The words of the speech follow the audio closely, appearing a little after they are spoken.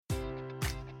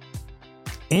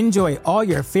Enjoy all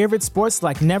your favorite sports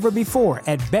like never before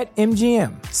at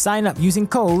BetMGM. Sign up using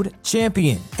code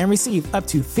CHAMPION and receive up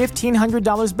to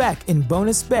 $1,500 back in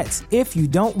bonus bets if you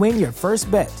don't win your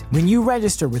first bet. When you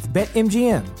register with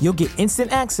BetMGM, you'll get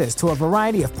instant access to a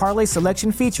variety of parlay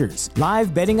selection features,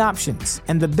 live betting options,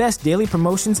 and the best daily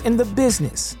promotions in the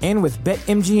business. And with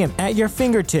BetMGM at your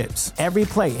fingertips, every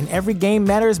play and every game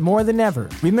matters more than ever.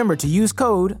 Remember to use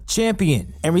code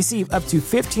CHAMPION and receive up to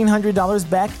 $1,500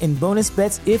 back in bonus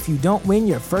bets if you don't win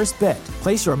your first bet.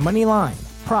 Place your money line,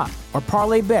 prop, or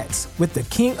parlay bets with the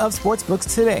king of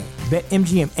sportsbooks today.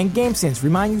 BetMGM and GameSense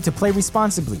remind you to play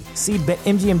responsibly. See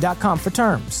BetMGM.com for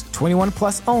terms. 21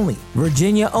 plus only.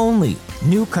 Virginia only.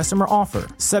 New customer offer.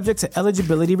 Subject to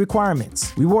eligibility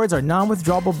requirements. Rewards are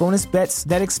non-withdrawable bonus bets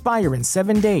that expire in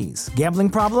 7 days. Gambling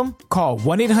problem? Call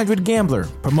 1-800-GAMBLER.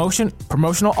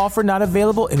 Promotional offer not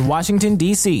available in Washington,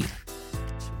 D.C.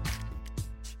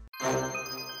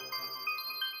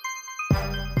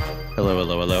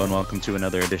 Hello, and welcome to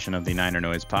another edition of the Niner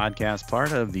Noise Podcast,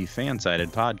 part of the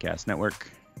Fansided Podcast Network.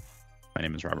 My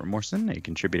name is Robert Morrison, a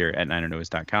contributor at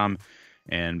NinerNoise.com,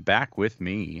 and back with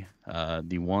me,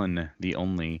 the one, the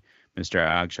only, Mr.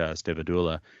 Agshaz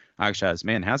Devadula. Agshaz,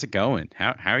 man, how's it going?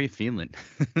 How are you feeling?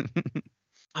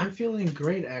 I'm feeling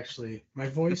great, actually. My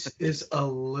voice is a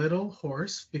little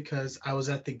hoarse because I was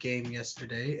at the game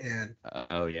yesterday, and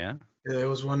oh yeah, it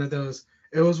was one of those.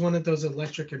 It was one of those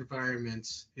electric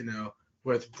environments, you know,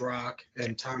 with Brock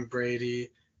and Tom Brady.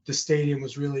 The stadium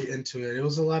was really into it. It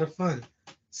was a lot of fun.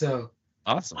 So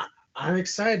awesome. I'm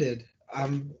excited.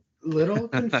 I'm a little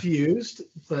confused,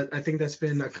 but I think that's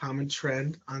been a common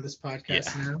trend on this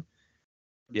podcast now.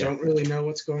 Yeah. Don't really know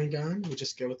what's going on. We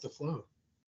just go with the flow.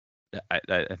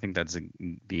 I think that's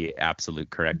the absolute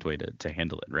correct way to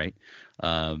handle it, right?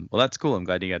 Well, that's cool. I'm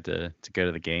glad you got to go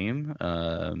to the game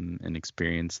and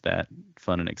experience that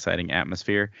fun and exciting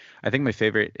atmosphere. I think my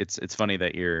favorite. It's funny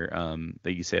that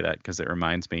you say that because it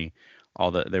reminds me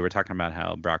they were talking about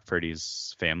how Brock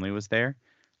Purdy's family was there.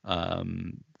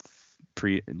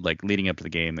 Leading up to the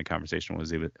game, the conversation was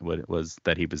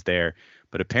that he was there,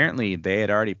 but apparently they had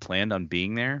already planned on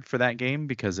being there for that game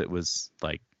because it was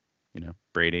like,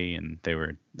 Brady, and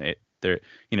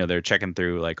they're checking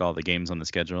through like all the games on the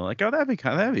schedule, like, oh,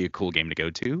 that'd be a cool game to go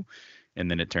to. And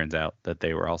then it turns out that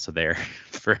they were also there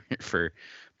for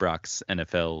Brock's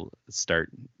NFL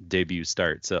debut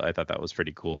start. So I thought that was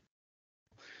pretty cool.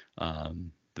 That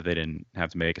they didn't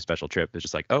have to make a special trip. It's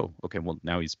just like, oh, okay, well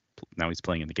now he's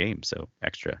playing in the game. So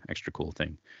extra cool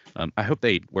thing. I hope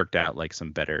they worked out like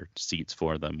some better seats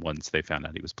for them once they found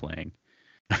out he was playing.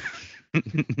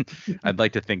 I'd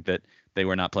like to think that they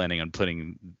were not planning on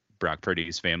putting Brock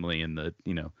Purdy's family in the,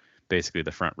 basically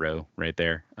the front row right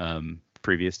there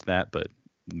previous to that, but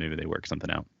maybe they work something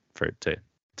out to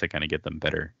kind of get them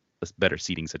a better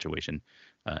seating situation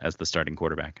as the starting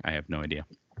quarterback. I have no idea.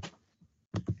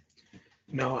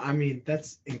 No, I mean,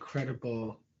 that's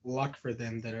incredible luck for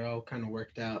them that it all kind of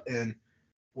worked out. And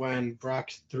when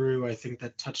Brock threw, I think,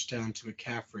 that touchdown to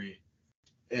McCaffrey,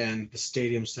 and the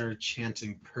stadium started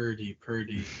chanting Purdy,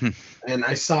 Purdy. And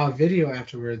I saw a video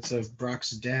afterwards of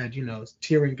Brock's dad,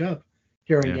 tearing up,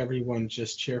 hearing everyone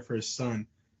just cheer for his son.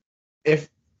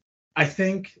 I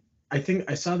think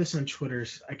I saw this on Twitter.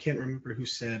 I can't remember who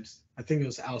said, I think it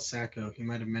was Al Sacco. He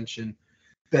might have mentioned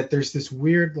that there's this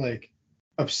weird, like,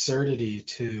 absurdity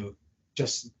to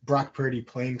just Brock Purdy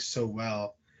playing so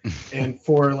well. And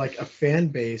for, like, a fan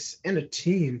base and a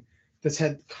team that's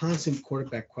had constant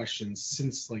quarterback questions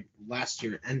since like last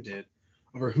year ended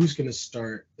over who's going to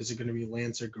start. Is it going to be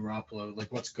Lance or Garoppolo?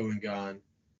 Like, what's going on?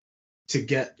 To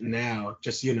get now,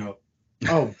 just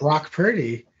Brock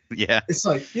Purdy. Yeah, it's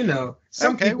like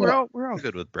some people. We're all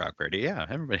good with Brock Purdy. Yeah,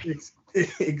 everybody.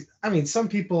 I mean, some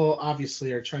people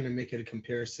obviously are trying to make it a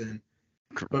comparison,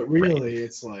 but really,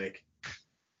 it's like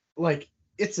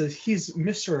he's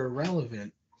Mr.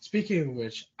 Irrelevant. Speaking of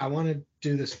which, I want to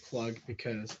do this plug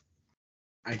because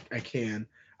I can.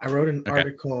 I wrote an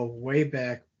article way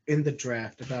back in the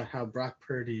draft about how Brock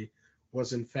Purdy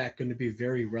was in fact going to be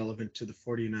very relevant to the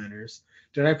 49ers.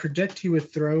 Did I predict he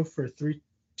would throw for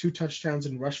 2 touchdowns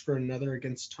and rush for another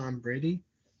against Tom Brady?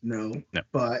 No.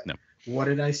 But what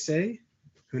did I say?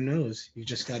 Who knows? You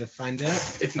just got to find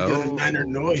out if you go to Niner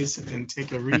Noise and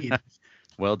take a read.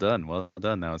 Well done.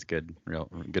 That was good. Real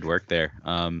good work there.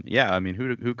 Yeah. I mean,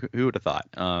 who would have thought?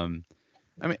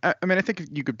 I think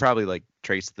you could probably like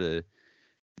trace the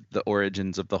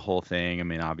origins of the whole thing. I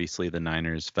mean, obviously the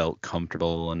Niners felt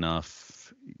comfortable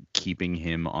enough keeping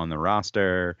him on the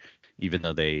roster, even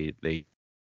though they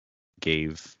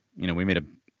gave, we made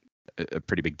a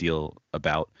pretty big deal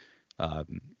about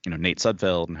Nate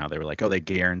Sudfeld and how they were like, oh, they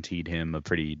guaranteed him a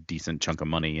pretty decent chunk of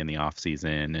money in the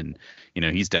offseason. And,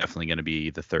 he's definitely going to be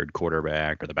the third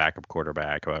quarterback or the backup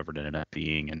quarterback, however it ended up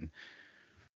being. And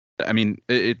I mean,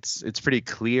 it's pretty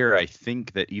clear, I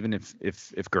think, that even if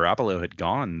Garoppolo had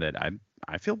gone, that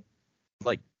I feel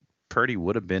like Purdy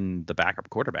would have been the backup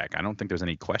quarterback. I don't think there's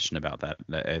any question about that.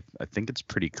 I think it's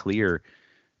pretty clear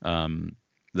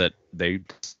that they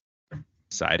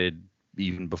decided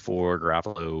even before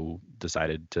Garoppolo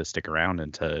decided to stick around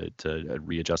and to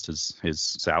readjust his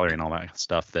salary and all that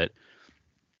stuff, that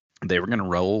they were going to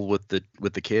roll with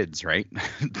the kids, right?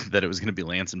 That it was going to be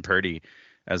Lance and Purdy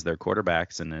as their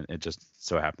quarterbacks, and it just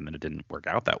so happened that it didn't work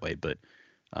out that way. But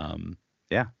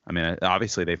yeah, I mean,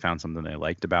 obviously they found something they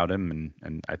liked about him,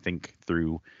 and I think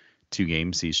through 2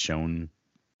 games he's shown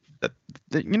that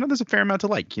there's a fair amount to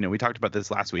like. We talked about this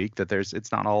last week, that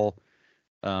it's not all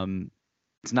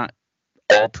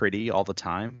pretty all the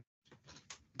time,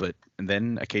 and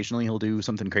then occasionally he'll do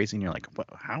something crazy and you're like,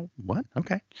 what?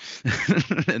 Okay.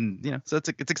 And so it's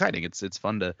exciting. It's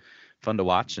fun to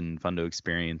watch and fun to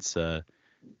experience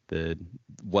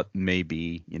what may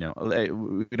be. We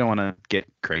don't want to get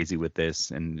crazy with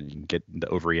this and get the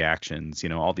overreactions.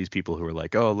 All these people who are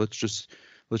like, oh, let's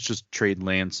just trade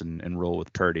Lance and roll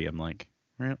with Purdy. I'm like,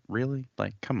 really?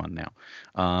 Like, come on now.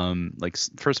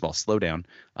 First of all, slow down.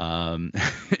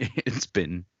 It's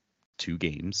been 2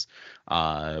 games.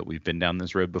 We've been down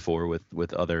this road before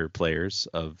with other players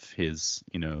of his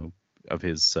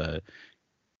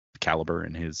caliber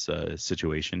and his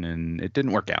situation, and it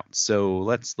didn't work out. So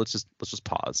let's just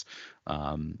pause.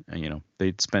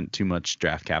 They'd spent too much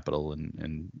draft capital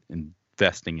and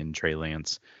investing in Trey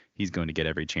Lance. He's going to get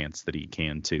every chance that he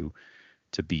can to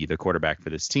be the quarterback for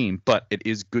this team. But it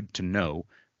is good to know,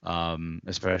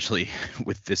 especially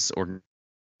with this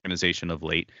organization of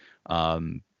late,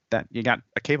 that you got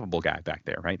a capable guy back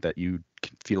there, right? That you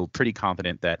feel pretty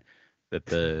confident that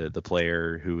the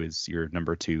player who is your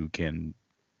number 2 can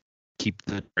keep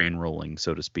the train rolling,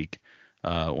 so to speak,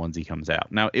 once he comes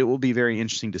out. Now, it will be very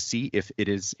interesting to see if it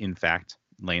is, in fact,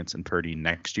 Lance and Purdy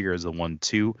next year as a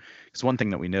 1-2. Because one thing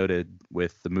that we noted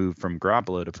with the move from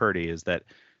Garoppolo to Purdy is that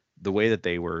the way that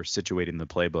they were situating the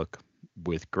playbook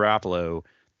with Garoppolo,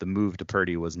 the move to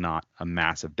Purdy was not a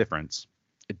massive difference.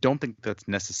 I don't think that's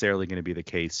necessarily going to be the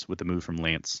case with the move from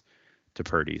Lance to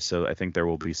Purdy. So I think there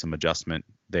will be some adjustment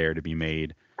there to be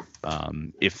made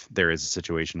if there is a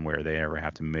situation where they ever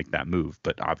have to make that move.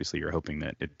 But obviously you're hoping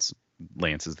that it's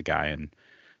Lance is the guy. And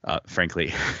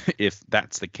frankly, if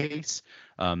that's the case,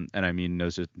 and I mean, no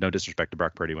disrespect to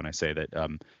Brock Purdy when I say that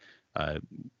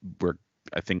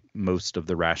I think most of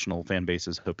the rational fan base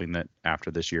is hoping that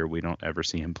after this year, we don't ever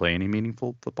see him play any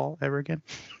meaningful football ever again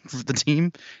for the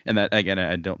team. And that, again,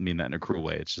 I don't mean that in a cruel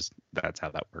way. It's just that's how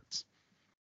that works.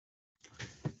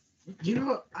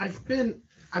 I've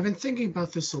been thinking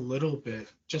about this a little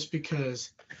bit, just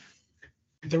because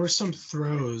there were some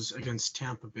throws against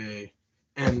Tampa Bay,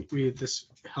 and this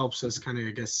helps us kind of,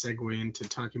 I guess, segue into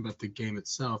talking about the game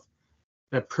itself,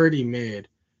 that Purdy made,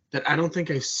 that I don't think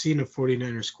I've seen a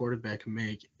 49ers quarterback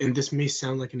make, and this may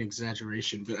sound like an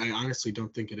exaggeration, but I honestly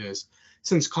don't think it is,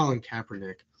 since Colin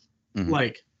Kaepernick. Mm-hmm.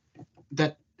 Like,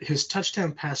 that his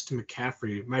touchdown pass to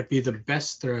McCaffrey might be the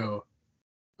best throw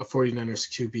a 49ers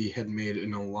QB had made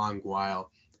in a long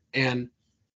while. And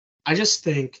I just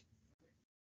think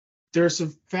there's a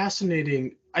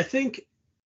fascinating, I think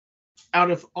out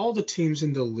of all the teams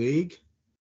in the league,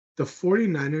 the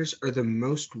 49ers are the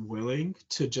most willing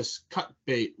to just cut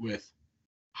bait with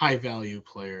high-value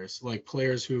players, like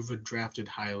players who've been drafted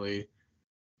highly.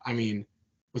 I mean,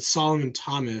 with Solomon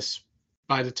Thomas,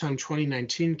 by the time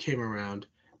 2019 came around,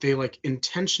 they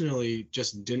intentionally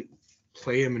just didn't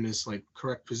play him in his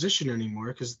correct position anymore,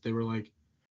 because they were like,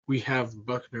 we have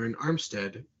Buckner and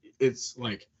Armstead. It's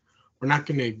like, we're not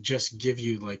going to just give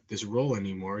you this role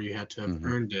anymore. You had to have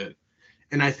earned it.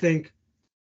 And I think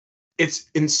it's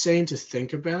insane to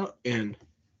think about, and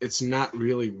it's not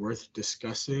really worth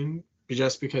discussing,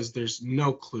 just because there's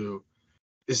no clue.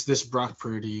 Is this Brock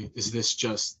Purdy? Is this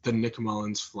just the Nick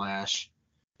Mullins flash?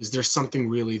 Is there something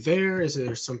really there? Is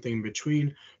there something in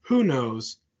between? Who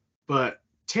knows? But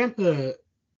Tampa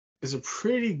is a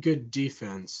pretty good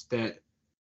defense that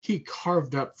he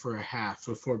carved up for a half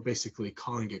before basically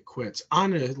calling it quits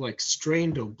on a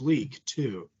strained oblique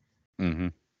too. Mm-hmm.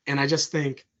 And I just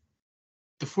think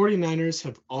the 49ers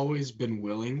have always been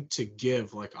willing to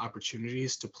give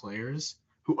opportunities to players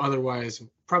who otherwise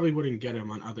probably wouldn't get them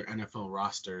on other NFL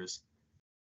rosters.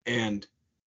 And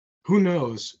who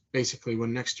knows, basically,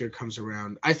 when next year comes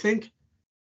around. I think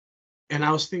And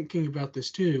I was thinking about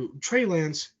this too. Trey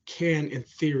Lance can, in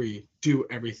theory, do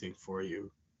everything for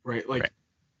you, right? Like Right.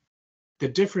 the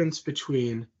difference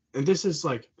between, and this is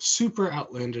like super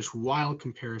outlandish, wild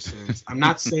comparisons. I'm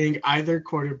not saying either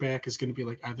quarterback is going to be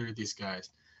like either of these guys,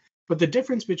 but the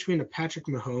difference between a Patrick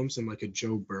Mahomes and like a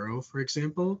Joe Burrow, for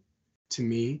example, to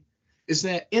me, is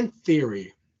that in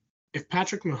theory, if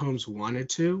Patrick Mahomes wanted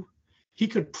to, he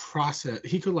could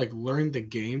like learn the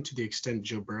game to the extent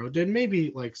Joe Burrow did.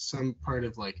 Maybe like some part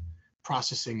of like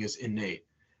processing is innate,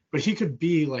 but he could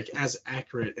be like as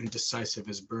accurate and decisive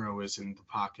as Burrow is in the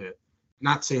pocket.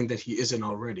 Not saying that he isn't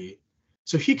already.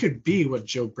 So he could be what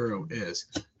Joe Burrow is,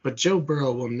 but Joe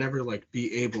Burrow will never like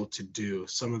be able to do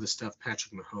some of the stuff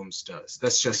Patrick Mahomes does.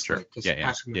 That's just Sure. like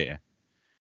Yeah.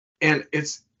 and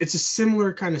it's a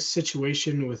similar kind of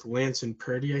situation with Lance and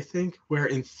Purdy, I think, where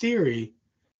in theory,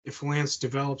 if Lance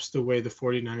develops the way the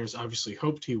 49ers obviously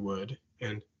hoped he would,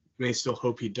 and may still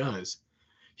hope he does,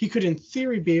 he could in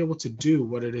theory be able to do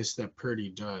what it is that Purdy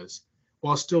does,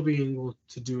 while still being able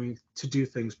to do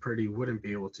things Purdy wouldn't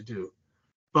be able to do.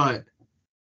 But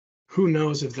who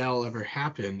knows if that'll ever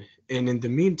happen? And in the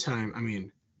meantime, I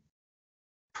mean,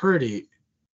 Purdy,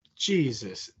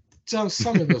 Jesus, so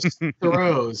some of those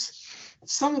throws,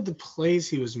 some of the plays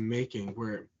he was making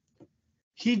where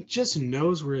he just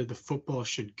knows where the football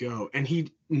should go, and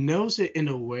he knows it in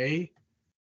a way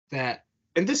that,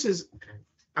 and this is,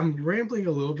 I'm rambling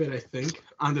a little bit, I think,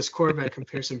 on this quarterback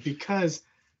comparison, because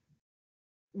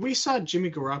we saw Jimmy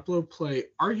Garoppolo play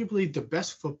arguably the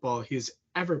best football he's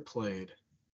ever played,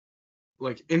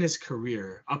 like in his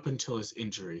career up until his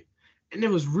injury. And it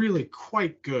was really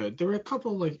quite good. There were a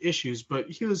couple like issues, but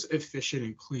he was efficient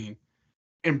and clean.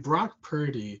 And Brock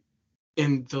Purdy,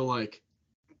 in the like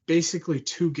basically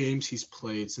 2 games he's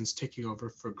played since taking over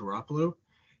for Garoppolo,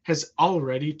 has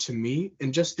already, to me,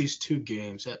 in just these 2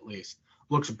 games at least,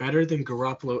 looked better than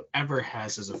Garoppolo ever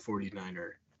has as a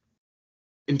 49er.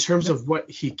 In terms of what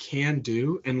he can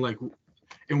do and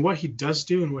what he does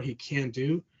do and what he can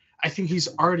do, I think he's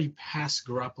already past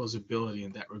Garoppolo's ability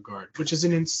in that regard, which is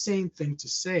an insane thing to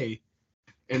say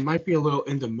and might be a little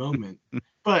in the moment.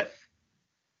 But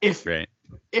if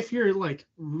your like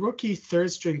rookie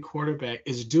third string quarterback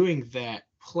is doing that,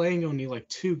 playing only like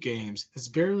 2 games, has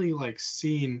barely like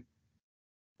seen,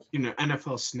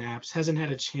 NFL snaps, hasn't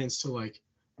had a chance to like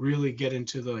really get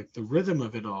into the rhythm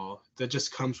of it all that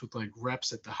just comes with like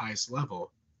reps at the highest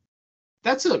level.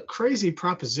 That's a crazy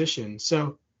proposition.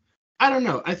 So I don't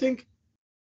know. I think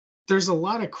there's a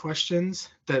lot of questions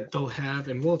that they'll have,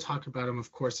 and we'll talk about them,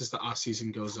 of course, as the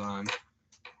offseason goes on.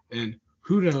 And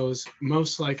who knows?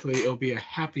 Most likely it'll be a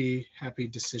happy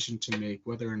decision to make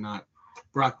whether or not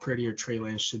Brock Purdy or Trey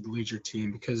Lance should lead your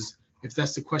team, because if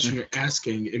that's the question you're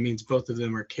asking, it means both of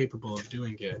them are capable of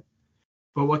doing it.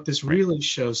 But what this really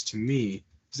shows to me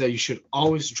is that you should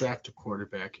always draft a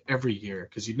quarterback every year,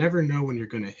 because you never know when you're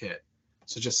going to hit.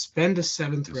 So just spend a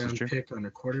 7th round pick on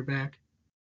a quarterback.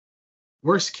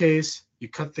 Worst case, you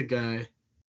cut the guy.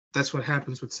 That's what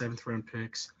happens with 7th round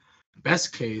picks.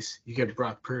 Best case, you get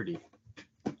Brock Purdy.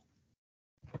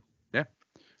 Yeah.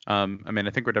 I mean, I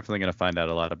think we're definitely going to find out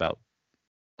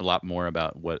a lot more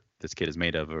about what this kid is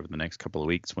made of over the next couple of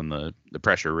weeks when the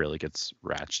pressure really gets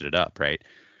ratcheted up, right?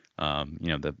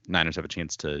 The Niners have a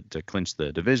chance to clinch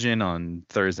the division on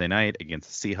Thursday night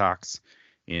against the Seahawks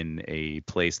in a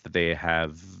place that they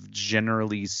have,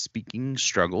 generally speaking,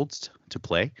 struggled to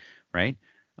play, right?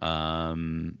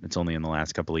 It's only in the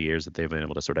last couple of years that they've been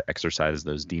able to sort of exercise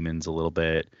those demons a little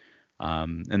bit.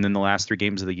 And then the last 3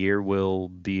 games of the year will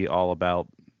be all about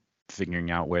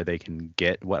figuring out where they can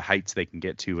get, what heights they can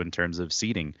get to in terms of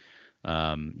seeding.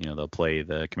 They'll play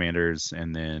the Commanders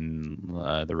and then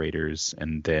the Raiders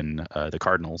and then the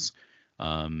Cardinals,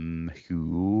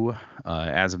 who,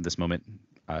 as of this moment,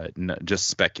 just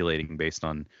speculating based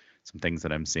on some things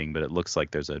that I'm seeing, but it looks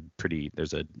like there's a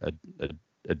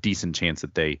decent chance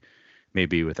that they may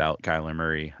be without Kyler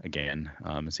Murray again,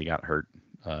 as he got hurt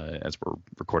as we're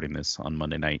recording this on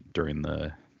Monday night during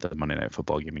the Monday Night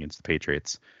Football game against the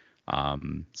Patriots.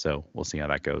 So we'll see how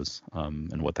that goes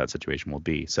and what that situation will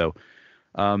be. So,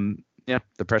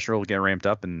 the pressure will get ramped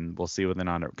up, and we'll see whether or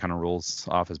not it kind of rolls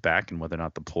off his back and whether or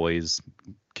not the poise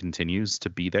continues to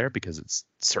be there, because it's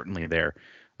certainly there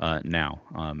now.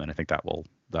 And I think that will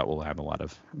have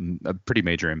a pretty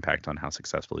major impact on how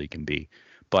successful he can be.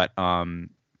 But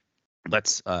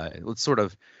let's sort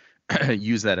of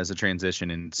use that as a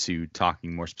transition into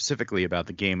talking more specifically about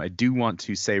the game. I do want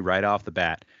to say right off the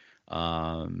bat,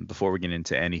 before we get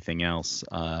into anything else,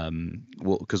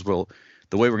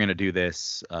 the way we're going to do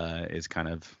this is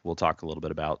we'll talk a little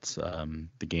bit about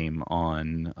the game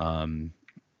on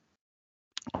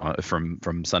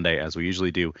from Sunday as we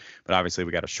usually do. But obviously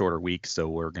we got a shorter week, so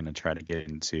we're going to try to get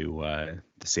into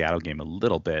the Seattle game a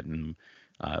little bit, and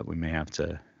we may have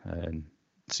to.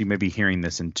 So you may be hearing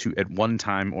this at one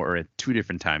time or at two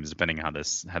different times, depending on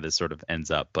how this sort of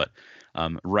ends up. But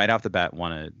right off the bat,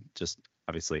 want to just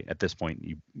obviously at this point,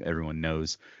 everyone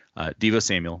knows Deebo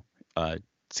Samuel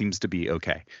seems to be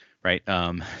okay, right?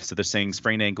 So they're saying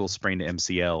sprained ankle, sprained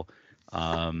MCL,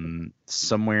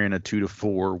 somewhere in a 2 to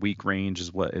 4 week range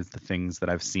is the things that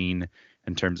I've seen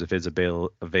in terms of his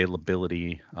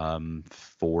availability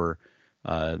for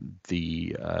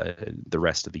the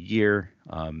rest of the year.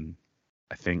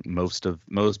 I think most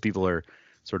people are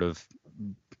sort of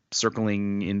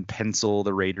circling in pencil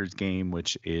the Raiders game,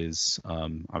 which is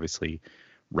obviously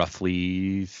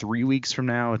roughly 3 weeks from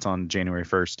now. It's on January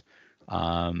 1st,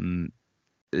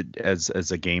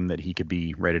 as a game that he could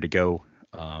be ready to go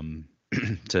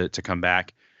to come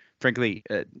back. Frankly,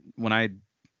 when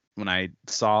I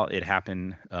saw it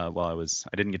happen, I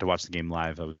didn't get to watch the game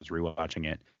live. I was rewatching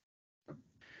it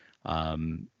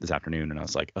this afternoon, and I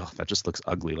was like, oh, that just looks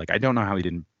ugly. Like, I don't know how he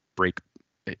didn't break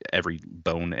every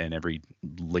bone and every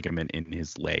ligament in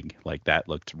his leg. Like, that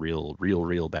looked real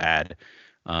bad.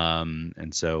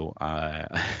 And so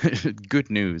good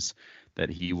news that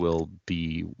he will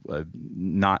be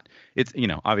not. It's,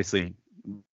 obviously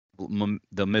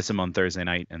they'll miss him on Thursday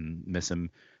night and miss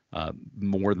him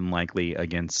more than likely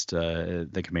against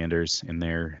the Commanders in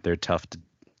their tough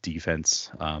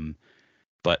defense.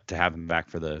 But to have him back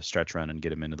for the stretch run and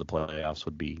get him into the playoffs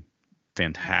would be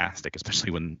fantastic, especially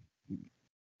when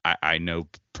I know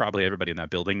probably everybody in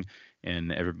that building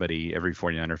and every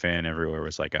 49er fan everywhere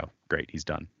was like, oh, great, he's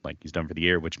done. Like, he's done for the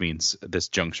year, which means at this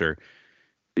juncture,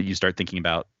 you start thinking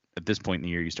about, at this point in the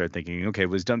year, you start thinking, okay,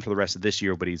 well, he's done for the rest of this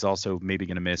year, but he's also maybe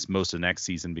going to miss most of next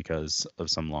season because of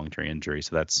some long-term injury.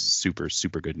 So that's super,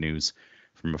 super good news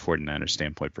from a 49er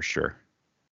standpoint for sure.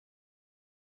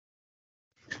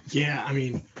 Yeah, I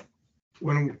mean,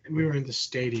 when we were in the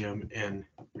stadium and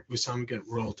we saw him get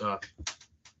rolled up,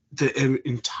 the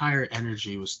entire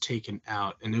energy was taken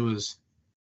out, and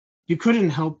you couldn't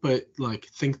help but like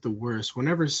think the worst.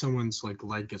 Whenever someone's like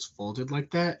leg gets folded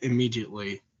like that,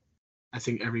 immediately, I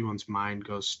think everyone's mind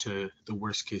goes to the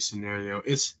worst case scenario.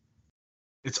 It's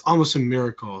almost a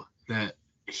miracle that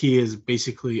he has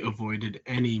basically avoided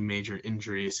any major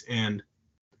injuries, and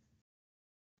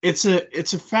it's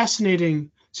a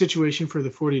fascinating situation for the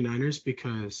 49ers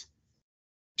because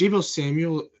Deebo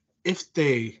Samuel, if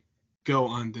they go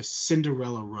on this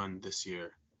Cinderella run this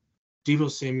year,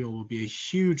 Deebo Samuel will be a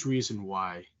huge reason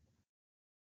why.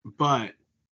 But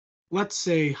let's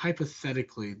say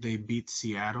hypothetically they beat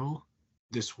Seattle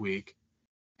this week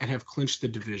and have clinched the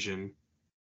division.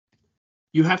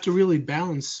 You have to really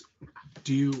balance.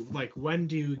 When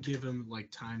do you give him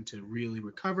like time to really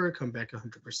recover, come back 100%?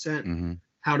 Mm-hmm.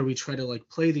 How do we try to like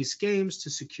play these games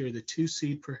to secure the 2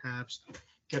 seed, perhaps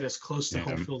get as close to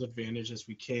home field advantage as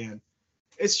we can?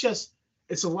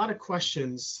 It's a lot of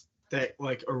questions that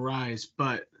like arise,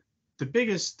 but the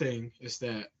biggest thing is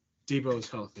that Deebo is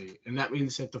healthy, and that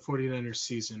means that the 49ers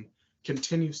season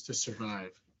continues to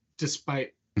survive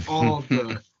despite all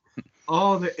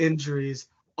the injuries,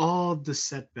 all the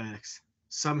setbacks.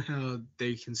 Somehow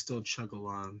they can still chug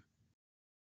along.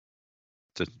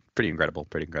 It's pretty incredible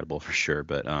for sure.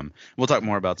 But we'll talk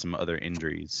more about some other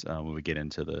injuries when we get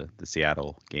into the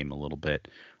Seattle game a little bit.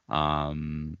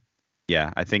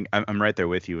 Yeah, I think I'm right there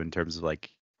with you in terms of like,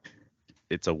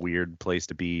 it's a weird place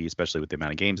to be, especially with the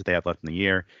amount of games that they have left in the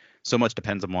year. So much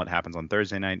depends on what happens on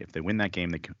Thursday night. If they win that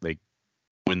game, they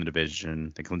win the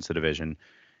division, they clinch the division.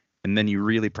 And then you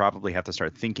really probably have to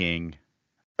start thinking,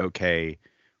 okay,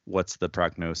 what's the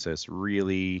prognosis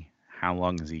really? How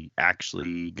long is he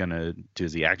actually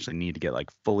does he actually need to get like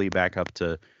fully back up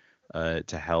to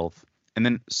health? And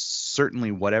then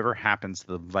certainly whatever happens to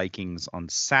the Vikings on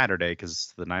Saturday,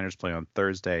 because the Niners play on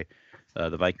Thursday,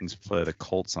 the Vikings play the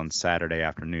Colts on Saturday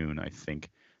afternoon, I think,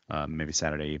 maybe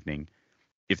Saturday evening.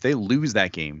 If they lose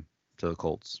that game to the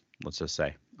Colts, let's just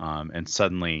say, and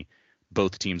suddenly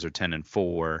both teams are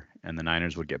 10-4, and the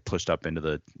Niners would get pushed up into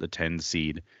the 10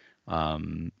 seed,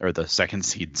 or the second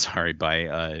seed, sorry, by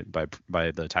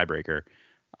the tiebreaker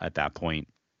at that point,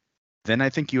 then I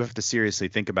think you have to seriously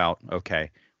think about,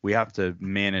 okay, we have to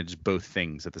manage both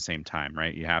things at the same time,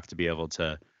 right? You have to be able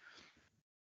to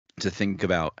think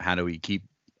about how do we keep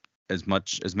as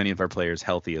many of our players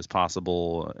healthy as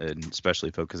possible, and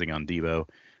especially focusing on Deebo.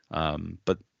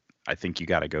 But I think you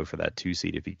got to go for that 2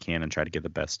 seed if you can and try to get the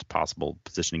best possible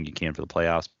positioning you can for the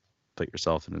playoffs. Put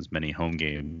yourself in as many home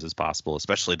games as possible,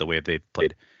 especially the way they've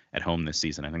played at home this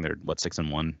season. I think they're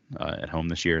 6-1 at home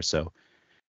this year. So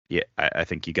Yeah, I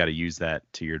think you got to use that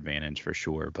to your advantage for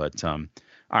sure. But all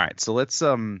right, so let's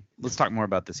talk more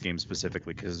about this game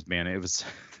specifically because man, it was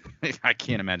I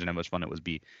can't imagine how much fun it was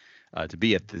to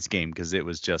be at this game because it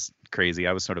was just crazy.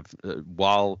 I was sort of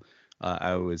while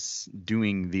I was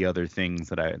doing the other things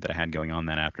that I had going on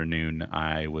that afternoon,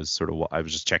 I was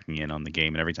just checking in on the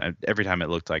game, and every time it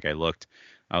looked like I looked,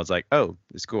 I was like, oh,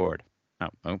 they scored.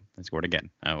 Oh, they scored again.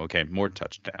 Oh, okay, more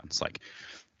touchdowns. Like,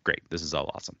 great, this is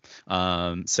all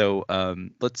awesome. So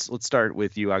let's start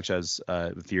with you, Akshaz,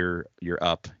 with your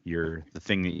the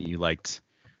thing that you liked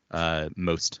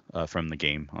most from the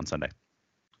game on Sunday.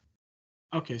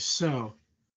 Okay, so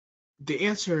the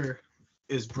answer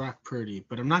is Brock Purdy,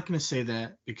 but I'm not going to say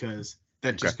that because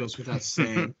that just goes without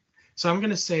saying. So I'm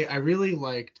going to say I really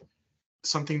liked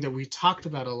something that we talked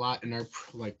about a lot in our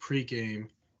pregame,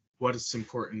 what is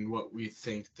important, what we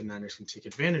think the Niners can take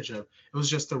advantage of. It was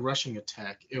just the rushing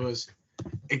attack. It was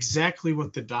exactly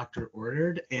what the doctor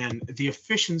ordered, and the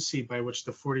efficiency by which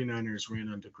the 49ers ran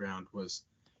on the ground was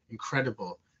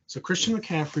incredible. So Christian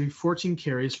McCaffrey, 14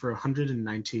 carries for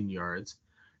 119 yards.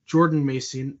 Jordan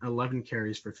Mason, 11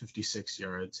 carries for 56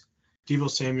 yards. Deebo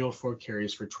Samuel, 4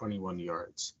 carries for 21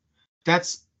 yards.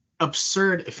 That's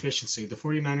absurd efficiency. The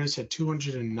 49ers had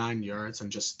 209 yards on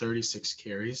just 36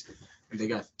 carries, and they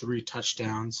got 3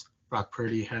 touchdowns. Brock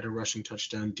Purdy had a rushing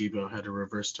touchdown. Deebo had a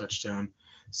reverse touchdown.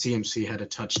 CMC had a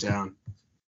touchdown.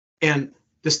 And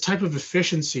this type of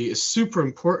efficiency is super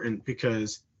important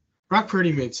because Brock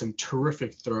Purdy made some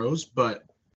terrific throws, but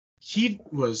he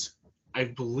was, I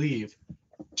believe,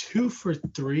 2 for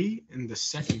 3 in the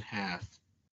second half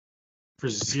for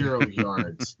 0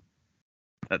 yards.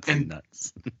 That's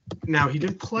nuts. Now, he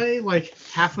did play like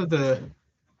half of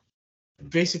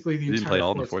basically the entire didn't play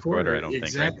all the fourth quarter, I don't think.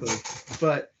 Exactly.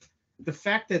 But the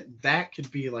fact that could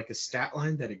be like a stat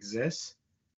line that exists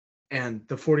and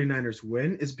the 49ers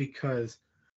win is because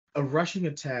a rushing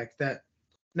attack that,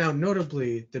 now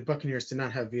notably, the Buccaneers did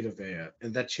not have Vita Vea,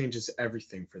 and that changes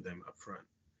everything for them up front.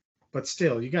 But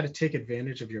still, you got to take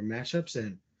advantage of your matchups,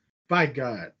 and by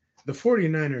God, the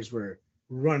 49ers were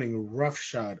running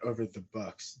roughshod over the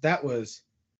Bucs. That was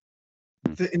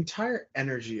the entire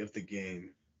energy of the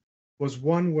game was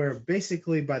one where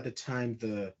basically by the time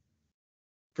the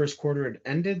first quarter had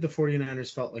ended, the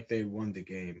 49ers felt like they had won the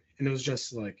game. And it was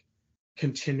just like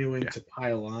continuing to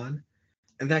pile on.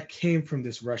 And that came from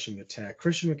this rushing attack.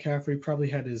 Christian McCaffrey probably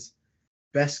had his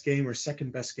best game or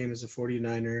second best game as a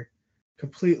 49er,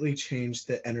 completely changed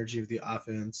the energy of the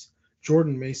offense.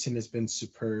 Jordan Mason has been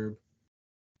superb.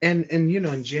 And you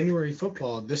know, in January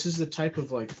football, this is the type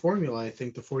of like formula I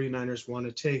think the 49ers want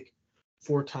to take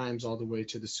 4 times all the way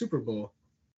to the Super Bowl.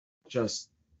 Just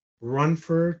run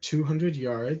for 200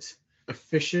 yards,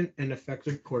 efficient and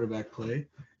effective quarterback play.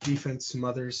 Defense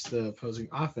smothers the opposing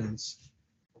offense.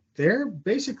 They're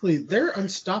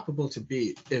unstoppable to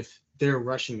beat if their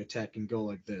rushing attack can go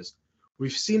like this.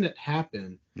 We've seen it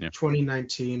happen.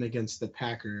 2019 against the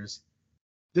Packers.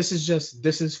 This is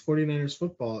 49ers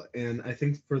football, and I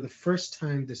think for the first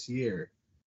time this year,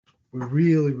 we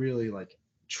really, really like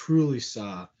truly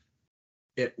saw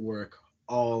it work,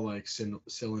 all like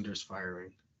cylinders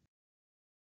firing.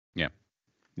 Yeah,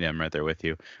 I'm right there with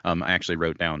you. I actually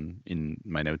wrote down in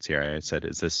my notes here, I said,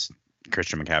 is this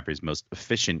Christian McCaffrey's most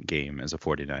efficient game as a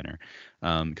 49er?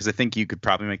 Because I think you could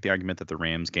probably make the argument that the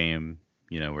Rams game,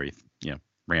 where he,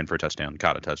 ran for a touchdown,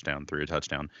 caught a touchdown, threw a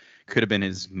touchdown, could have been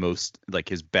his most, like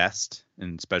his best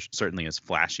and certainly his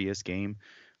flashiest game.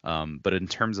 But in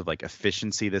terms of like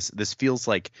efficiency, this feels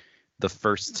like the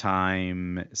first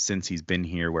time since he's been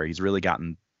here where he's really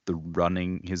gotten the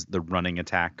running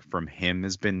attack from him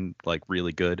has been like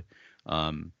really good.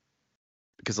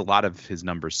 Because a lot of his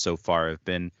numbers so far have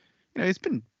been, it's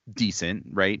been decent,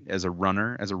 right? As a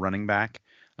running back.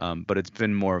 But it's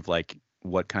been more of like,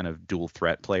 what kind of dual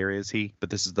threat player is he? But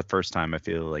this is the first time I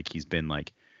feel like he's been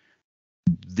like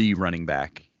the running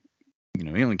back. He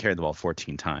only carried the ball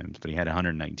 14 times, but he had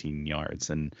 119 yards.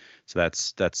 And so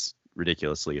that's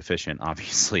ridiculously efficient,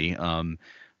 obviously. And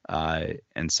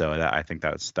so I think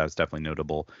that's definitely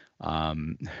notable.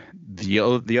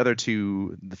 The other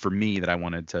two for me that I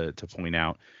wanted to point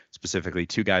out specifically,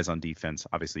 2 guys on defense.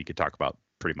 Obviously, you could talk about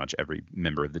pretty much every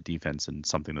member of the defense and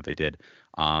something that they did.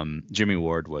 Jimmy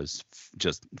Ward was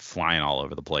just flying all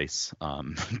over the place,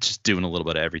 just doing a little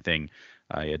bit of everything.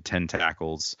 He had 10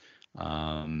 tackles.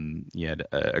 He had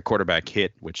a quarterback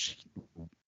hit, which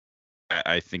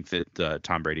I think that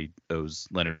Tom Brady owes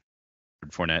Leonard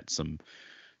Fournette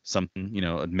something,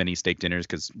 many steak dinners,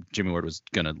 because Jimmy Ward was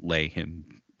going to lay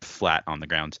him flat on the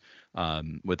ground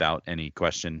without any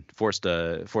question. Forced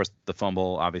the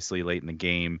fumble, obviously, late in the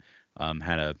game.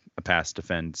 had a pass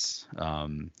defense.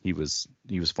 He was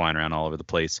flying around all over the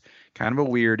place. Kind of a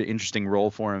weird, interesting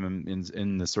role for him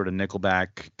in the sort of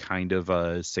nickelback kind of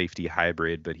a safety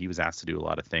hybrid, but he was asked to do a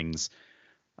lot of things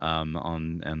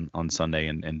on Sunday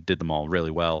and did them all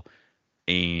really well.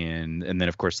 And then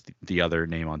of course the other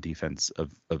name on defense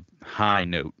of high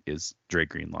note is Dre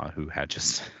Greenlaw, who had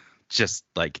just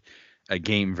like a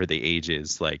game for the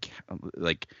ages. Like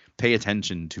pay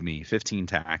attention to me. 15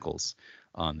 tackles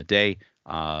on the day.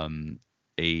 And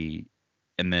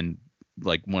then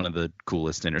like one of the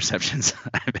coolest interceptions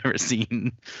I've ever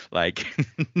seen. Like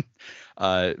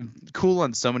cool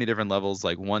on so many different levels.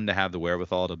 Like one, to have the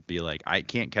wherewithal to be like, I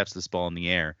can't catch this ball in the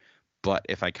air, but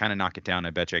if I kind of knock it down, I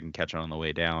bet you I can catch it on the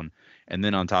way down. And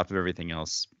then on top of everything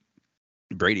else,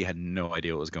 Brady had no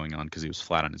idea what was going on because he was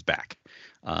flat on his back.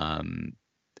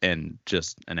 And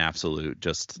just an absolute,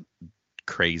 just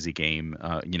crazy game.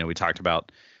 We talked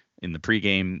about in the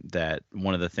pregame that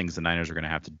one of the things the Niners are going to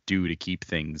have to do to keep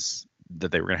things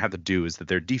that they were going to have to do is that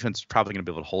their defense is probably going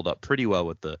to be able to hold up pretty well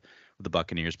with the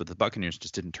Buccaneers, but the Buccaneers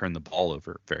just didn't turn the ball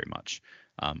over very much.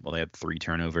 They had 3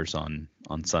 turnovers on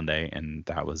Sunday, and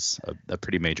that was a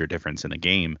pretty major difference in the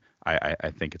game.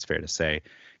 I think it's fair to say,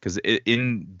 because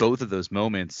in both of those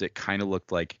moments, it kind of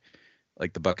looked like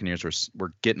the Buccaneers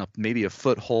were getting maybe a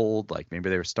foothold, like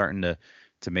maybe they were starting to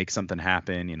make something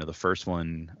happen. The first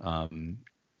one,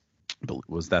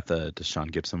 was that the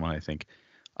Deshaun Gibson one, I think,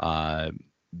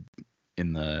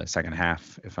 in the second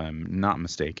half, if I'm not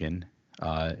mistaken.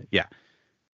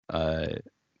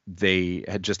 They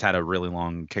had just had a really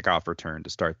long kickoff return to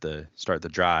start the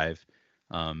drive,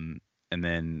 and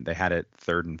then they had it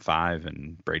 3rd and 5,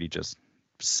 and Brady just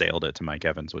sailed it to Mike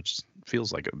Evans, which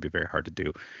feels like it would be very hard to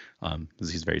do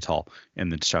because he's very tall,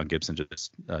 and then Deshaun Gibson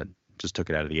just took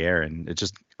it out of the air, and it's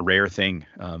just a rare thing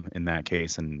in that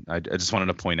case. And I just wanted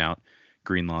to point out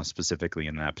Greenlaw specifically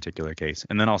in that particular case,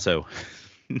 and then also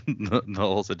the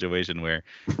whole situation where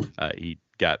he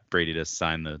got Brady to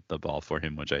sign the ball for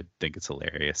him, which I think is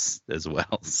hilarious as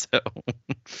well. So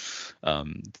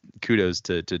kudos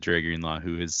to Dre Greenlaw,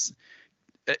 who is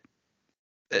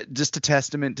just a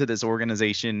testament to this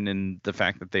organization and the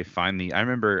fact that they finally. I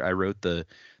remember I wrote the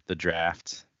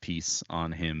draft piece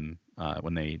on him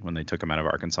when they took him out of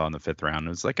Arkansas in the 5th round. It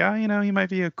was like, he might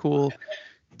be a cool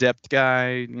depth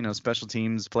guy, special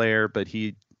teams player, but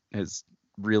he has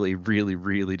really, really,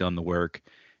 really done the work.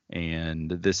 And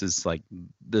this is the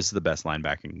best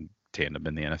linebacking tandem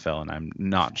in the NFL, and I'm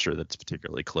not sure that's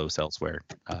particularly close elsewhere.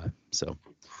 So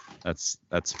that's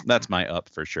my up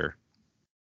for sure.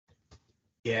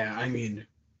 Yeah, I mean,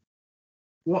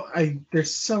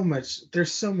 there's so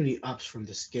many ups from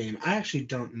this game. I actually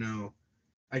don't know.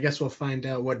 I guess we'll find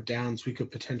out what downs we could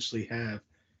potentially have,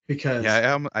 because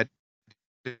I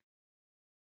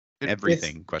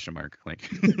everything question mark like.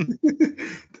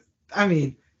 I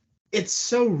mean, it's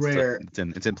so rare. It's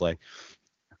in play.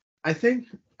 I think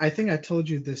I told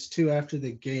you this too after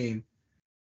the game.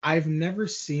 I've never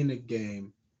seen a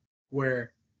game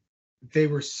where they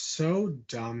were so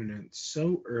dominant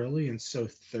so early and so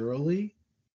thoroughly.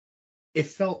 It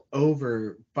felt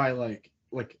over by like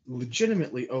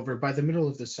legitimately over by the middle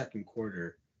of the second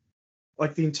quarter.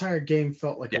 Like the entire game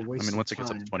felt like a waste of time. Once it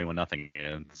gets up to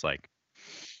 21-0, it's like.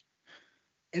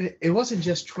 And it wasn't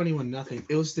just 21-0.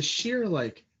 It was the sheer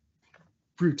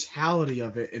brutality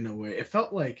of it in a way. It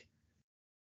felt like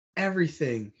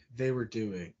everything they were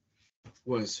doing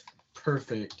was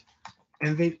perfect,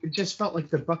 and it just felt like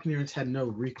the Buccaneers had no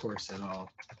recourse at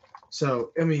all.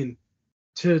 So, I mean,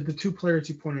 to the 2 players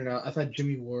you pointed out, I thought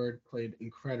Jimmy Ward played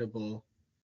incredible,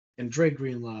 and Dre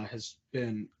Greenlaw has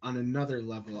been on another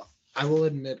level. I will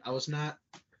admit, I was not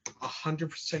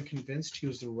 100% convinced he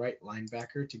was the right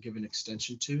linebacker to give an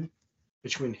extension to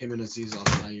between him and Azeez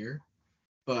Al-Shaair,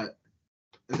 but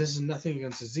this is nothing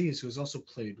against Azeez, who has also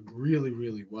played really,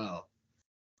 really well.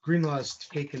 Greenlaw has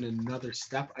taken another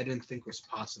step I didn't think was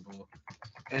possible.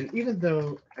 And even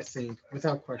though I think,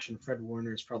 without question, Fred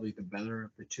Warner is probably the better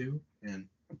of the 2, and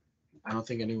I don't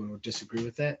think anyone would disagree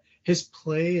with that, his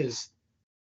play is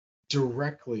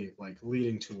directly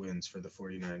leading to wins for the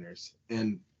 49ers.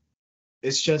 And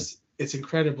it's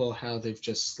incredible how they've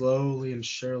just slowly and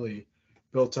surely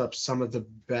built up some of the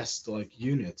best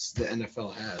units the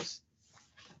NFL has.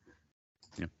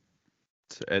 Yeah,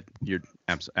 you're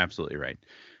absolutely right.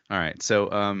 All right, so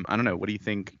I don't know. What do you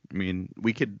think? I mean,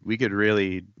 we could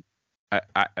really.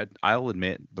 I'll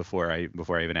admit before I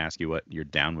even ask you what your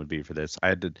down would be for this, I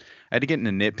had to get in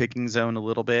a nitpicking zone a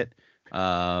little bit So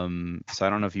I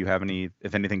don't know if you have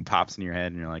if anything pops in your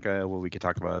head and you're like, oh, well, we could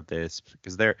talk about this,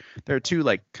 because there are two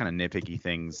like kind of nitpicky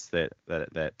things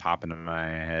that pop into my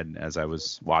head as I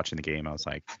was watching the game. I was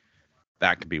like,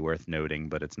 that could be worth noting,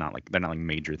 but it's not like they're not like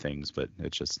major things, but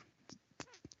it's just,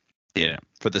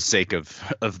 for the sake of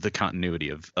the continuity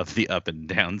of the up and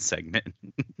down segment.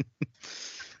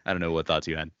 I don't know what thoughts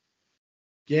you had.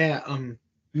 Yeah,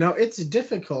 no, it's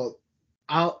difficult.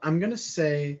 I'm gonna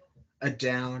say a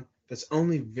down that's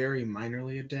only very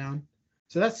minorly a down.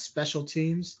 So that's special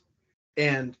teams.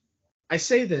 And I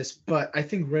say this, but I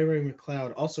think Ray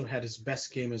McCloud also had his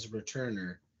best game as a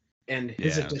returner, and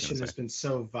his addition has been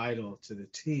so vital to the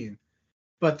team.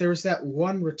 But there was that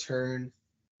one return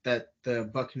that the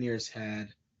Buccaneers had,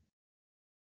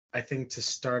 I think, to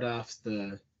start off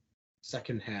the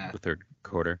second half. The third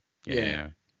quarter. Yeah.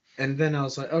 And then I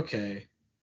was like, okay,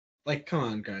 like, come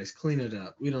on, guys, clean it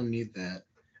up. We don't need that.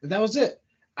 And that was it.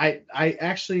 I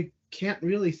actually can't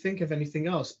really think of anything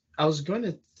else. I was going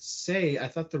to say I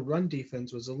thought the run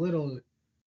defense was a little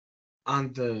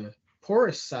on the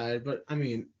porous side, but I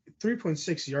mean,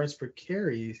 3.6 yards per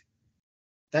carry,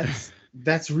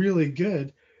 that's really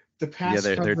good. The pass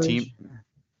coverage. Their team.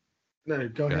 No,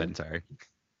 go ahead. Sorry.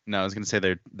 No, I was going to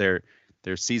say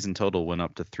their season total went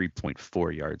up to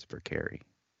 3.4 yards per carry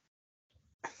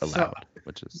allowed,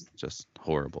 which is just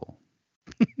horrible.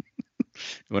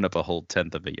 It went up a whole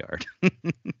tenth of a yard.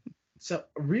 So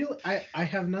really, I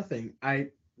have nothing. There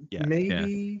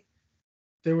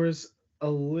was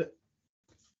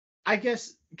I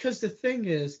guess, because the thing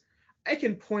is, I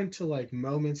can point to like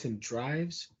moments and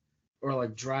drives, or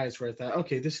like drives where I thought,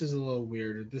 okay, this is a little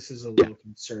weird, or this is a little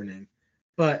concerning.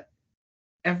 But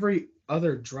every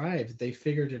other drive, they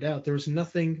figured it out. There was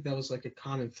nothing that was like a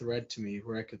common thread to me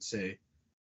where I could say,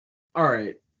 all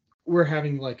right, we're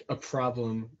having like a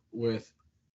problem with,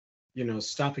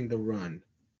 stopping the run.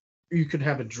 You could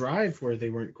have a drive where they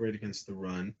weren't great against the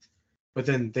run, but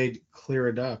then they'd clear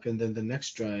it up, and then the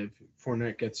next drive,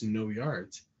 Fournette gets no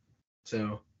yards.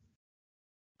 So,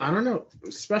 I don't know.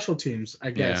 Special teams,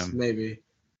 I guess, maybe.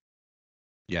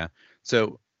 Yeah.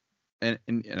 So, and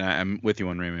I'm with you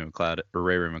on Ray Ray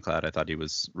McCloud. I thought he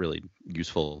was really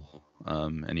useful,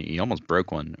 and he almost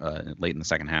broke one late in the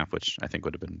second half, which I think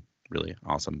would have been really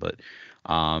awesome. But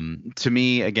to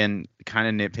me, again,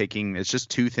 kind of nitpicking. It's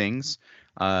just two things,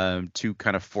 two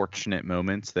kind of fortunate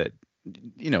moments that,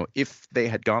 if they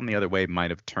had gone the other way,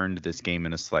 might have turned this game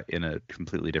in a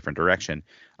completely different direction.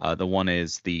 The one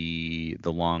is the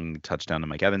long touchdown to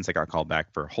Mike Evans that got called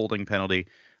back for a holding penalty.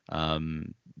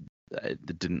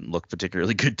 It didn't look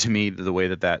particularly good to me, the way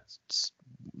that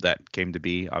came to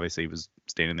be. Obviously, he was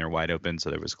standing there wide open, so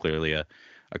there was clearly a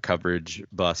coverage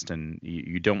bust, and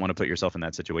you don't want to put yourself in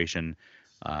that situation,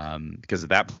 because at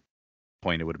that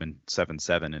point it would have been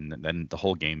 7-7, and then the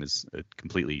whole game is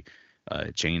completely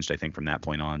changed, I think, from that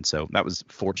point on. So that was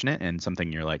fortunate, and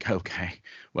something you're like, okay,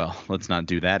 well, let's not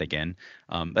do that again.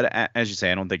 But as you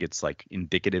say, I don't think it's like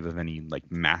indicative of any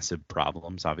like massive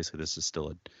problems. Obviously, this is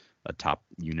still a top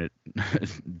unit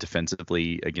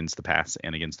defensively against the pass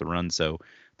and against the run. So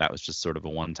that was just sort of a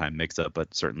one-time mix-up,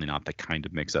 but certainly not the kind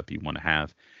of mix-up you want to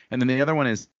have. And then the other one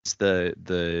is the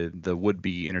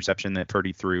would-be interception that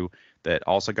Purdy threw that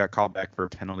also got called back for a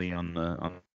penalty on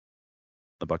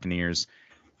the Buccaneers.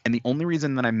 And the only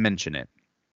reason that I mention it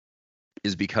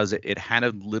is because it had a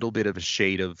little bit of a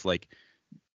shade of like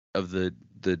of the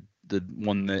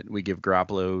one that we give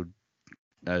Garoppolo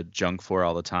junk for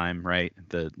all the time, right?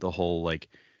 The whole like,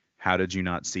 how did you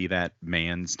not see that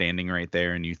man standing right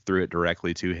there and you threw it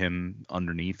directly to him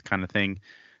underneath kind of thing.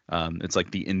 It's like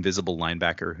the invisible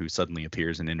linebacker who suddenly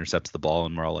appears and intercepts the ball,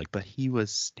 and we're all like, but he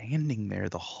was standing there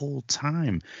the whole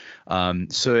time.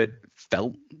 So it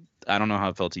felt, I don't know how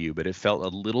it felt to you, but it felt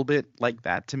a little bit like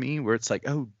that to me, where it's like,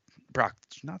 oh, Brock,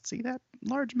 did you not see that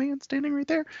large man standing right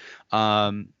there?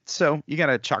 So you got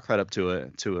to chalk that up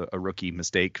to a rookie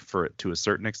mistake to a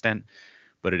certain extent,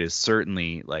 but it is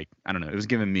certainly like, I don't know, it was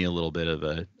giving me a little bit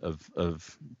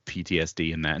of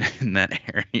PTSD in that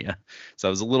area. So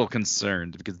I was a little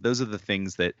concerned, because those are the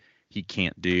things that he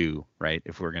can't do, right?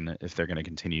 If they're gonna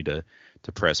continue to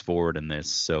press forward in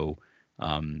this. So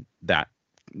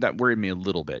that worried me a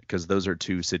little bit, because those are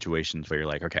two situations where you're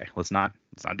like, okay, let's not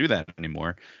do that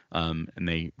anymore. And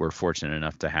they were fortunate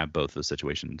enough to have both those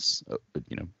situations,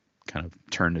 kind of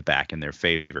turned it back in their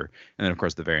favor. And then of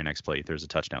course the very next play, there's a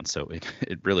touchdown. So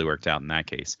it really worked out in that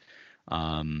case.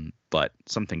 But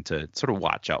something to sort of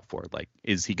watch out for, like,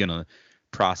 is he going to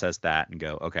process that and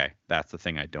go, okay, that's the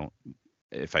thing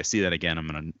if I see that again, I'm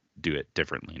going to do it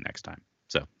differently next time.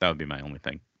 So that would be my only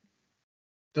thing.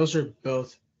 Those are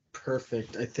both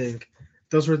perfect. I think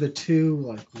those were the two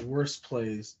like worst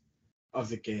plays of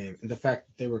the game. And the fact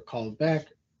that they were called back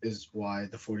is why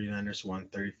the 49ers won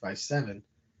 35-7.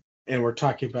 And we're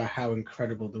talking about how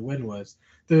incredible the win was.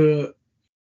 The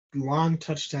long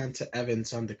touchdown to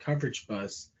Evans on the coverage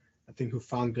bus, I think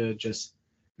Hufanga just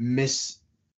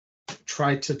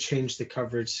tried to change the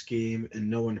coverage scheme and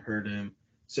no one heard him.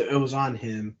 So it was on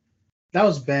him. That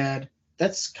was bad.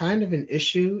 That's kind of an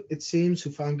issue, it seems.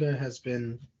 Hufanga has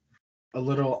been a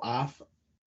little off.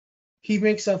 He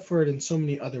makes up for it in so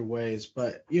many other ways,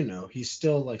 but he's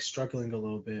still like struggling a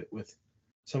little bit with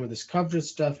some of this coverage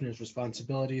stuff and his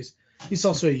responsibilities. He's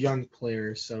also a young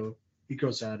player, so he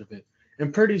grows out of it.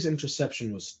 And Purdy's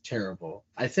interception was terrible.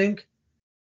 I think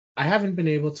I haven't been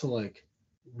able to like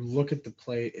look at the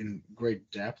play in great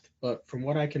depth, but from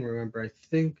what I can remember, I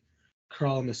think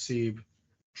Carl Nassib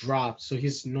dropped. So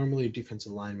he's normally a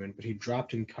defensive lineman, but he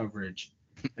dropped in coverage,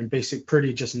 and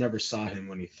Purdy just never saw him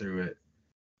when he threw it.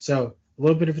 So a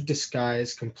little bit of a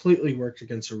disguise, completely worked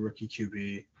against a rookie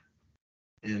QB,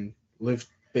 and lived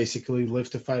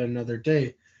to fight another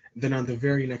day. Then on the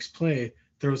very next play,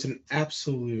 there was an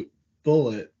absolute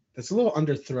bullet that's a little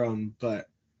underthrown, but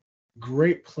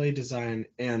great play design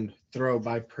and throw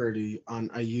by Purdy on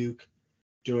Ayuk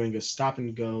doing a stop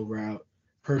and go route.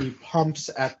 Purdy pumps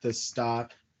at the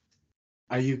stop.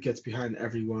 Ayuk gets behind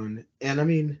everyone. And I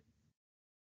mean,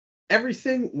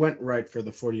 everything went right for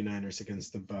the 49ers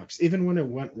against the Bucs. Even when it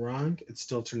went wrong, it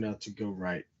still turned out to go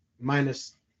right.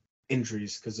 Minus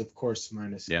injuries, because of course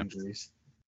injuries.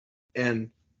 And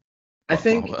I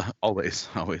think always.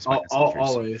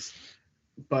 Always.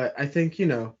 But I think,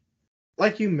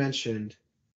 like you mentioned,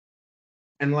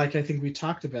 and like I think we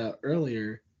talked about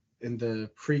earlier in the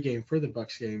pregame for the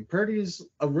Bucs game, Purdy is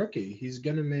a rookie. He's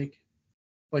gonna make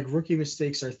rookie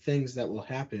mistakes are things that will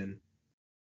happen.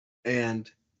 And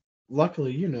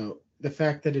luckily, the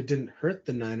fact that it didn't hurt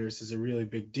the Niners is a really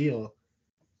big deal.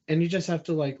 And you just have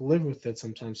to live with it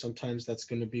sometimes. Sometimes that's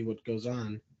gonna be what goes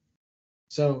on.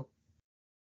 So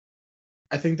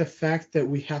I think the fact that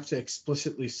we have to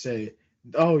explicitly say,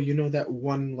 oh, that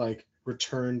one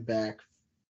return back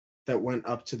that went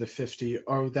up to the 50,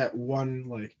 or that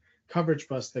one coverage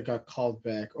bust that got called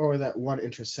back, or that one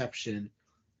interception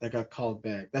that got called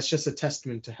back. That's just a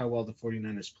testament to how well the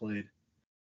 49ers played.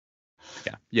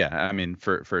 Yeah. I mean,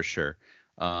 for sure.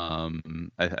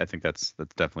 I think that's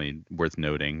definitely worth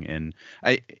noting. And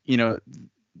I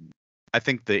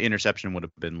think the interception would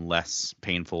have been less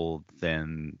painful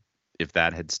than if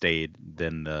that had stayed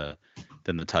than the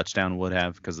touchdown would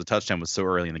have, because the touchdown was so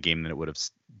early in the game that it would have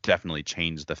definitely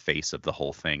changed the face of the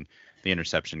whole thing. The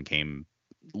interception came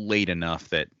late enough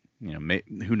that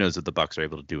who knows if the Bucs are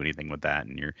able to do anything with that,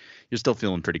 and you're still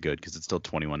feeling pretty good because it's still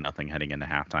 21-0 heading into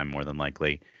halftime more than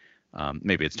likely.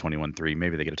 Maybe it's 21-3,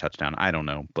 maybe they get a touchdown, I don't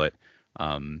know, but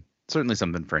certainly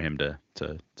something for him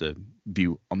to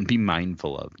be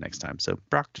mindful of next time. So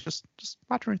Brock, just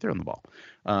watch when you're throwing the ball,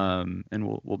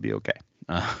 and we'll be okay.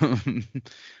 All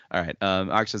right.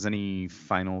 Alex, has any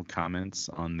final comments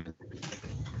on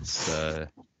this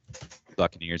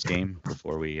Buccaneers game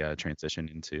before we transition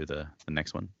into the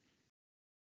next one?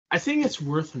 I think it's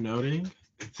worth noting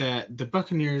that the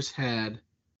Buccaneers had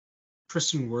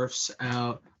Tristan Wirfs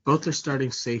out, both their starting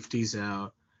safeties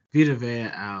out, Vita Vea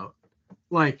out.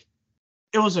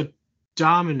 It was a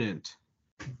dominant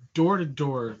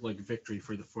door-to-door victory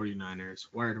for the 49ers,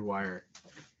 wire to wire.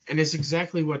 And it's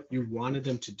exactly what you wanted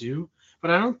them to do.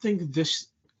 But I don't think this,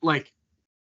 I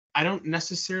don't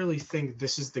necessarily think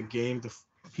this is the game the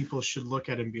people should look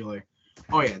at and be like,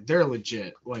 oh yeah, they're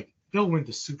legit. They'll win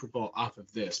the Super Bowl off of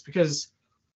this. Because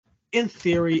in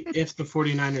theory, if the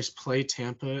 49ers play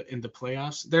Tampa in the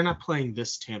playoffs, they're not playing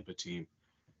this Tampa team.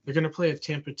 They're going to play a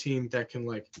Tampa team that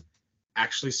can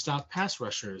actually stop pass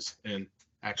rushers and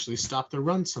actually stop the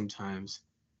run sometimes.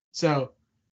 So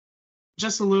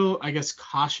just a little, I guess,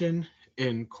 caution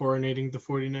in coronating the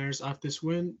 49ers off this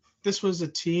win. This was a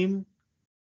team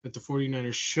that the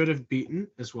 49ers should have beaten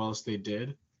as well as they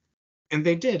did. And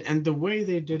they did. And the way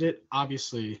they did it,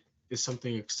 obviously, is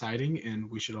something exciting, and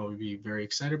we should all be very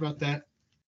excited about that.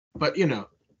 But,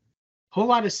 whole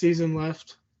lot of season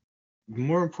left.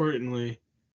 More importantly,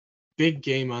 big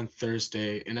game on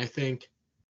Thursday. And I think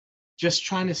just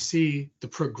trying to see the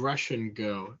progression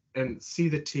go and see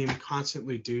the team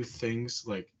constantly do things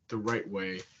the right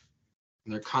way,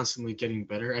 and they're constantly getting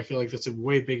better, I feel like that's a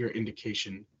way bigger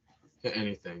indication than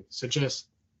anything. So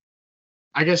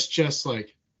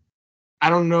I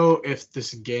don't know if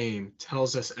this game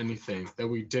tells us anything that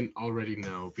we didn't already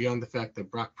know beyond the fact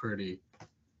that Brock Purdy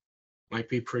might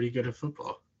be pretty good at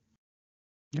football.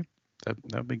 Yeah, that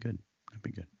would be good.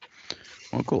 Should be good.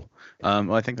 Well, cool.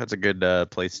 Well, I think that's a good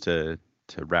place to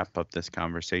wrap up this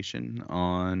conversation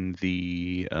on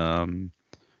the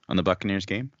Buccaneers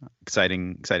game.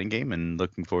 Exciting game, and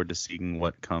looking forward to seeing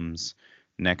what comes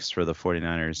next for the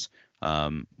 49ers,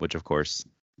 which, of course,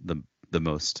 the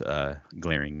most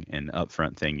glaring and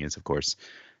upfront thing is, of course,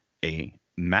 a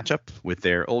matchup with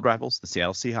their old rivals, the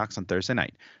Seattle Seahawks, on Thursday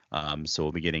night. So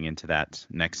we'll be getting into that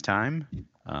next time.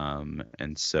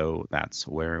 And so that's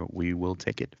where we will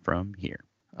take it from here.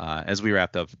 As we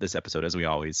wrap up this episode, as we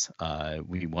always,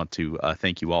 we want to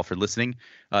thank you all for listening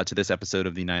to this episode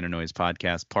of the Niner Noise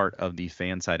podcast, part of the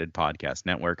Fansided Podcast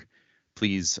Network.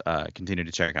 Please continue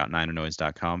to check out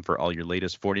NinerNoise.com for all your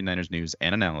latest 49ers news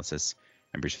and analysis,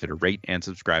 and be sure to rate and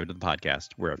subscribe to the podcast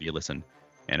wherever you listen.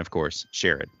 And, of course,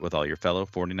 share it with all your fellow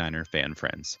 49er fan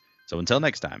friends. So until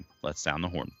next time, let's sound the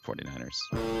horn, 49ers.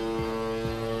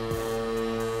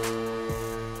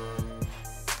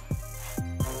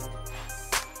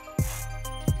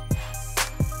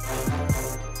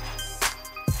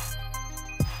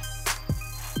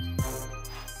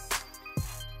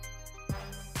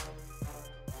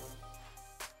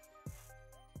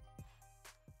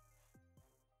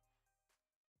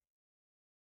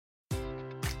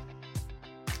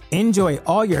 Enjoy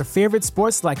all your favorite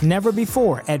sports like never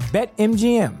before at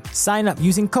BetMGM. Sign up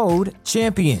using code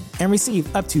CHAMPION and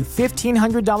receive up to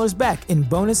 $1,500 back in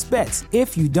bonus bets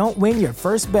if you don't win your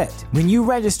first bet. When you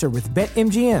register with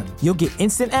BetMGM, you'll get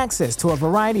instant access to a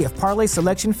variety of parlay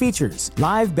selection features,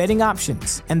 live betting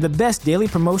options, and the best daily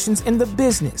promotions in the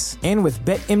business. And with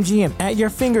BetMGM at your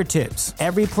fingertips,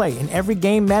 every play and every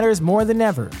game matters more than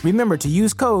ever. Remember to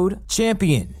use code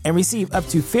CHAMPION and receive up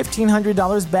to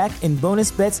 $1,500 back in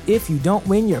bonus bets if you don't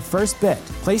win your first bet.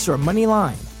 Place your money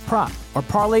line, prop, or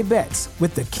parlay bets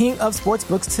with the king of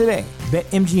sportsbooks today.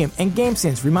 BetMGM and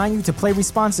GameSense remind you to play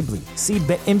responsibly. See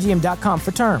BetMGM.com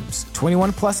for terms.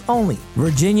 21 plus only.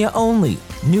 Virginia only.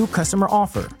 New customer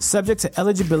offer. Subject to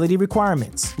eligibility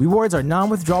requirements. Rewards are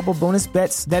non-withdrawable bonus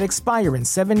bets that expire in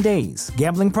 7 days.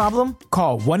 Gambling problem?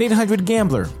 Call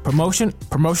 1-800-GAMBLER.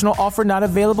 Promotional offer not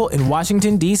available in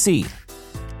Washington, D.C.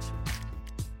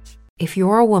 If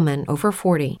you're a woman over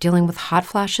 40 dealing with hot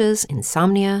flashes,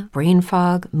 insomnia, brain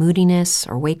fog, moodiness,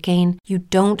 or weight gain, you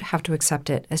don't have to accept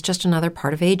it as just another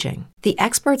part of aging. The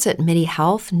experts at MIDI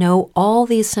Health know all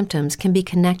these symptoms can be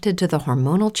connected to the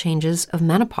hormonal changes of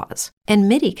menopause. And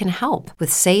MIDI can help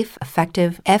with safe,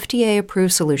 effective,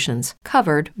 FDA-approved solutions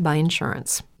covered by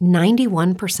insurance.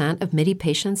 91% of MIDI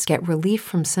patients get relief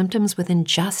from symptoms within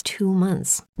just 2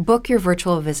 months. Book your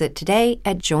virtual visit today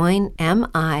at joinmidi.com.